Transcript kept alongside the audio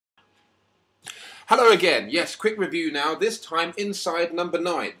Hello again. Yes, quick review now. This time inside number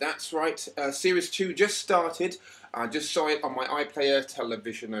 9. That's right. Series 2 just started. I just saw it on my iPlayer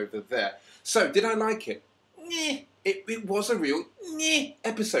television over there. So, did I like it? It was a real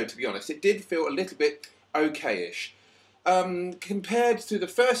episode, to be honest. It did feel a little bit okay-ish. Compared to the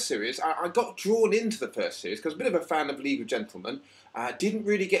first series, I got drawn into the first series because I'm a bit of a fan of League of Gentlemen. Didn't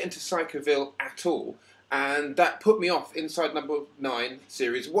really get into Psychoville at all. And that put me off inside number 9,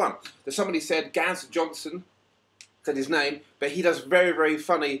 series 1. There's somebody said, Gaz Johnson, said his name, but he does very, very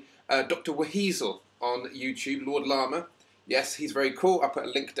funny Dr. Waheezel on YouTube, Lord Llama. Yes, he's very cool. I'll put a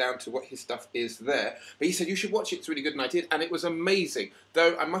link down to what his stuff is there. But he said, you should watch it, it's really good, and I did, and it was amazing.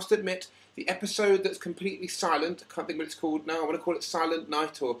 Though, I must admit, the episode that's completely silent, I can't think what it's called now, I want to call it Silent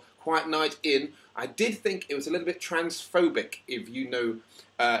Night or Quiet Night In, I did think it was a little bit transphobic, if you know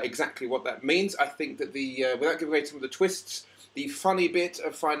exactly what that means. I think that without giving away some of the twists, the funny bit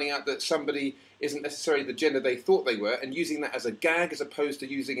of finding out that somebody isn't necessarily the gender they thought they were, and using that as a gag as opposed to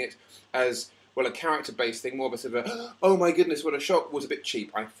using it as, well, a character-based thing, more of a sort of a, oh my goodness, what a shock, was a bit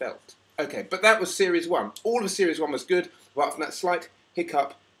cheap, I felt. Okay, but that was Series 1. All of Series 1 was good, apart from that slight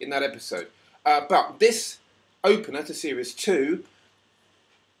hiccup in that episode. But this opener to Series 2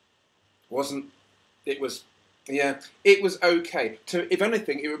 wasn't, it was okay. If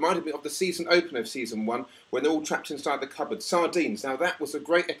anything, it reminded me of the season opener of Season 1, when they're all trapped inside the cupboard. Sardines. Now that was a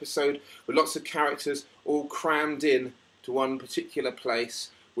great episode with lots of characters all crammed in to one particular place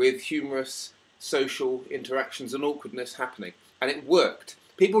with humorous social interactions and awkwardness happening. And it worked.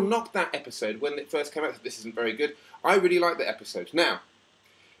 People knocked that episode when it first came out. This isn't very good. I really liked that episode. Now,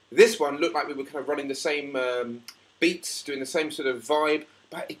 this one looked like we were kind of running the same beats, doing the same sort of vibe,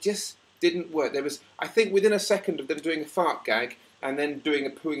 but it just didn't work. There was, I think, within a second of them doing a fart gag and then doing a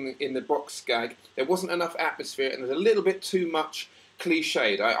pooing in the box gag, there wasn't enough atmosphere and there was a little bit too much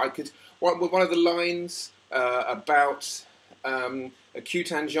cliched. I could, one of the lines about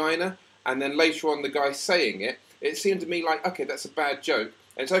acute angina, and then later on the guy saying it, it seemed to me like, okay, that's a bad joke.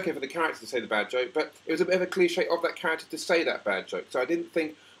 And it's okay for the character to say the bad joke, but it was a bit of a cliche of that character to say that bad joke. So I didn't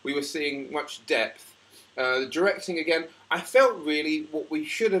think we were seeing much depth. The directing, again, I felt really what we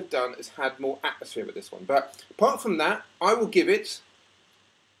should have done is had more atmosphere with this one. But apart from that, I will give it,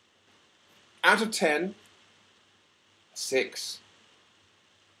 out of 10, 6.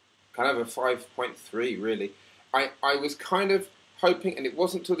 Kind of a 5.3, really. I was kind of hoping, and it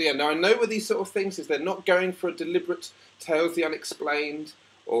wasn't till the end. Now, I know with these sort of things is they're not going for a deliberate Tales of the Unexplained,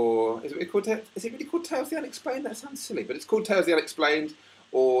 or is it really called Tales of the Unexplained? That sounds silly, but it's called Tales of the Unexplained,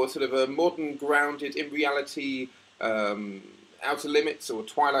 or sort of a modern, grounded, in reality, Outer Limits or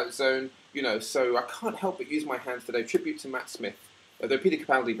Twilight Zone, you know, so I can't help but use my hands today. Tribute to Matt Smith. Though Peter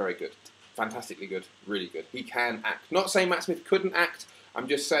Capaldi, very good. Fantastically good. Really good. He can act. Not saying Matt Smith couldn't act, I'm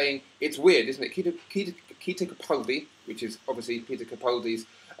just saying it's weird, isn't it? Peter Capaldi, which is obviously Peter Capaldi's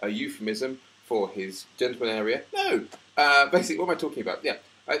euphemism for his gentleman area. No! Basically, what am I talking about? Yeah.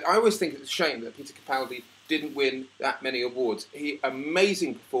 I always think it's a shame that Peter Capaldi didn't win that many awards.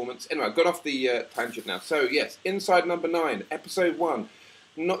 Amazing performance. Anyway, I've got off the tangent now. So, yes, inside number 9, episode 1.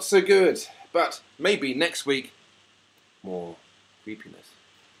 Not so good, but maybe next week, more creepiness.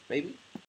 Maybe?